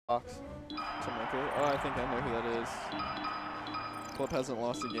Fox. Tomoko. Oh, I think I know who that is. Club hasn't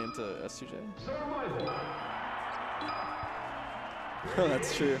lost a game to S2J. Oh,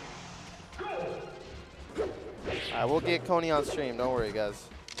 that's true. Alright, we'll get Coney on stream. Don't worry, guys.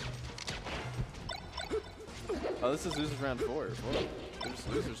 Oh, this is losers round 4. Whoa. There's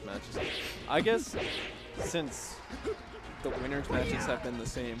losers matches. I guess since the winners matches have been the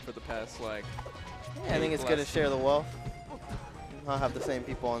same for the past, like... Yeah, I think it's good to share the wealth. Not have the same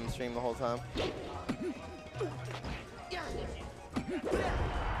people on the stream the whole time.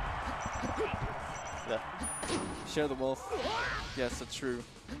 Yeah. Share the wealth. Yes, that's true.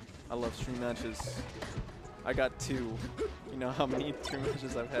 I love stream matches. I got 2. You know how many stream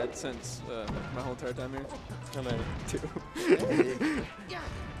matches I've had since my whole entire time here? How many? 2.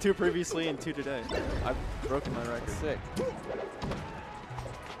 2 previously and 2 today. I've broken my record. Sick.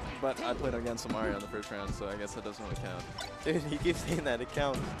 But I played against Mario in the first round, so I guess that doesn't really count. Dude, you keep saying that, it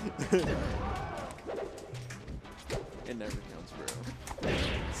counts. It never counts, bro.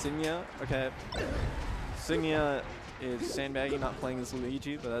 Signia, okay. Signia is sandbagging, not playing as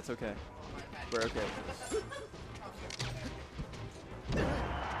Luigi, but that's okay. We're okay with this.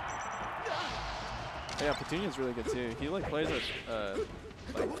 Yeah, Petunia's really good too. He like plays at,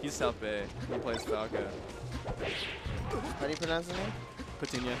 like he's South Bay. He plays Falco. How do you pronounce his name?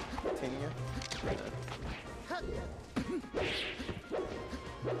 Petunia. Petunia?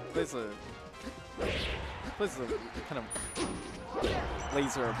 Plays a kind of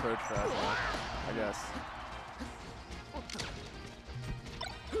laser approach for that, I guess.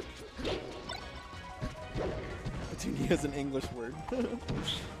 Petunia is an English word.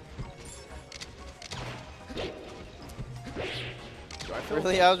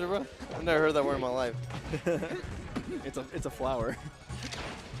 Really, algebra? I've never heard that word in my life. It's a flower.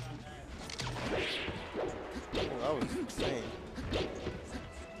 Oh, that was insane.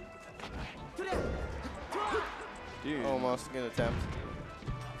 Dude. Almost good attempt.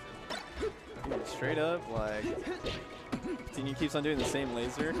 Dude, straight up, like, Petunia keeps on doing the same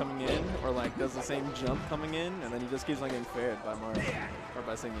laser coming in, or like does the same jump coming in, and then he just keeps on getting fared by Marth, or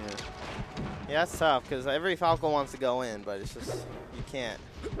by Signia. Yeah, it's tough, because every Falco wants to go in, but it's just, you can't.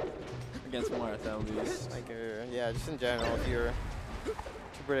 Against Marth, at least. Like, yeah, just in general, if you're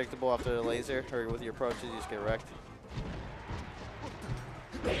too predictable after the laser, or with your approaches, you just get wrecked.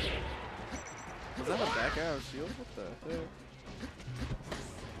 Was that a back arrow shield? What the heck?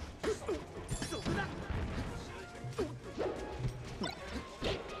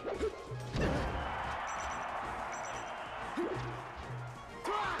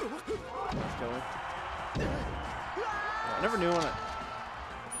 I never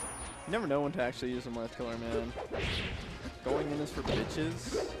know when to actually use a Marth killer, man. Going in is for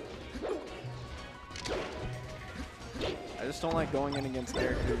bitches. I just don't like going in against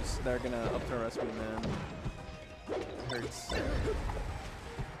characters that are gonna up to arrest me, man. It hurts.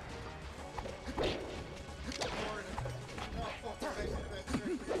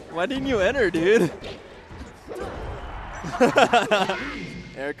 Why didn't you enter, dude?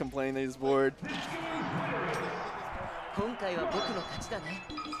 Eric complaining that he's bored.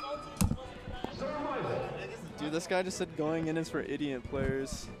 Dude, this guy just said going in is for idiot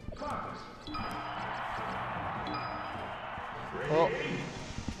players. Oh.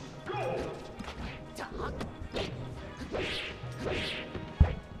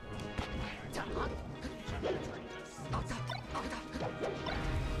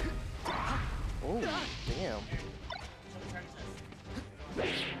 Oh, damn.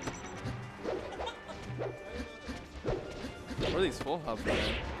 What are these full hops, man?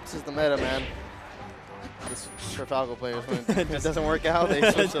 This is the meta, man. This for Falco players. When it doesn't work out, they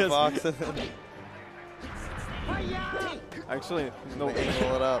switch to Fox. Actually, no.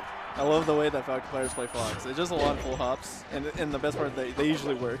 Angle it up. I love the way that Falco players play Fox. It's just a lot of full hops, and the best part, they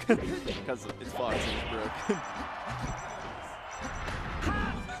usually work because it's Fox and it's broke.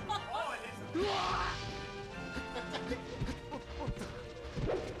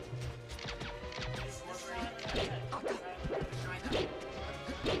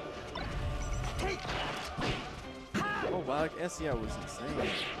 Oh wow, SEI was insane.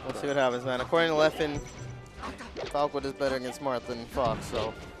 We'll see what happens, man. According to Leffen, Falco is better against Marth than Fox,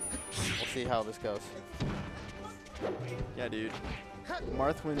 so we'll see how this goes. Yeah, dude.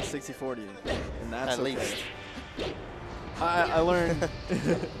 Marth wins 60-40, and that's At okay. least. I learned.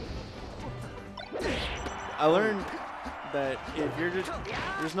 I learned that if you're just,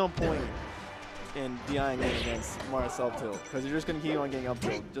 there's no point in DIing in against Marth's up tilt, because you're just gonna keep on getting up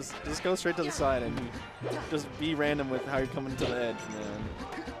tilt. Just go straight to the side and just be random with how you're coming to the edge, man.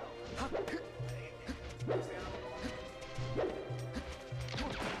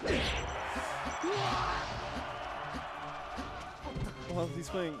 Oh, he's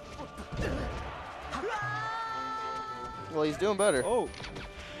playing. Well, he's doing better. Oh.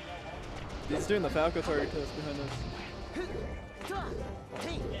 He's doing the Falco target test behind us.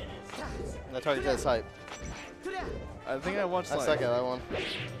 The target test hype. I think I watched I like. suck at that one.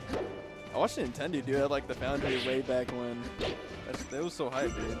 I watched Nintendo do it like the Foundry way back when. That was so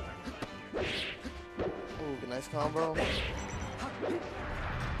hype, dude. Ooh, good, nice combo.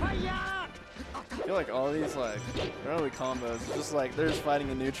 I feel like all these like, they're not really combos. It's just like they're just fighting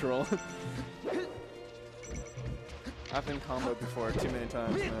in neutral. I've been comboed before too many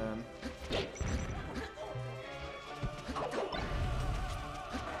times, man.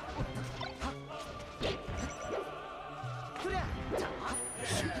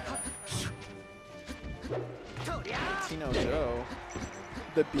 Tino Joe.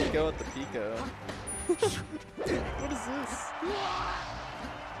 The Pico at the Pico. What is this?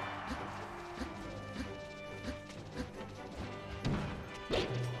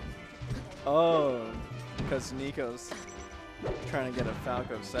 Oh, because Nico's trying to get a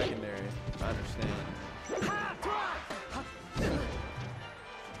Falco secondary. I understand.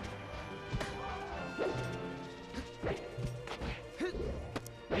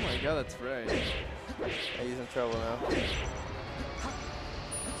 Oh my god, that's right. Yeah, he's in trouble now.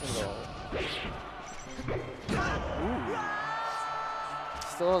 Ooh.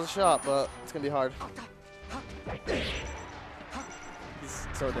 Still has a shot, but it's gonna be hard. He's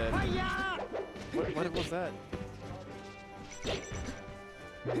so dead. What was that?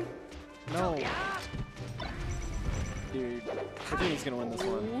 No. Dude, I think he's gonna win this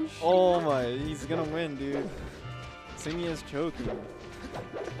one. Oh my, he's gonna win, dude. Signia's choking.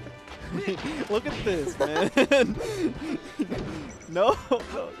 Look at this, man. No,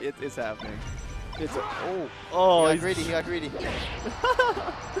 it's happening. It's oh, He got greedy. He got greedy.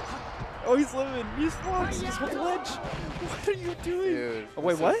 Oh, he's living. He's fucked. He's on the ledge. What are you doing? Dude. Oh,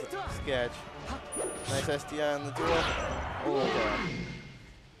 wait, what? Sketch. Nice SDI on the duel. Oh, God.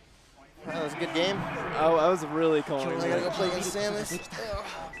 That was a good game. Oh, I was really calling. I gotta go play against Samus.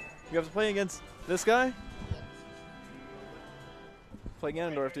 You have to play against this guy? Play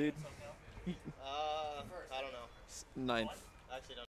Ganondorf, dude. I don't know. Ninth. Actually, don't.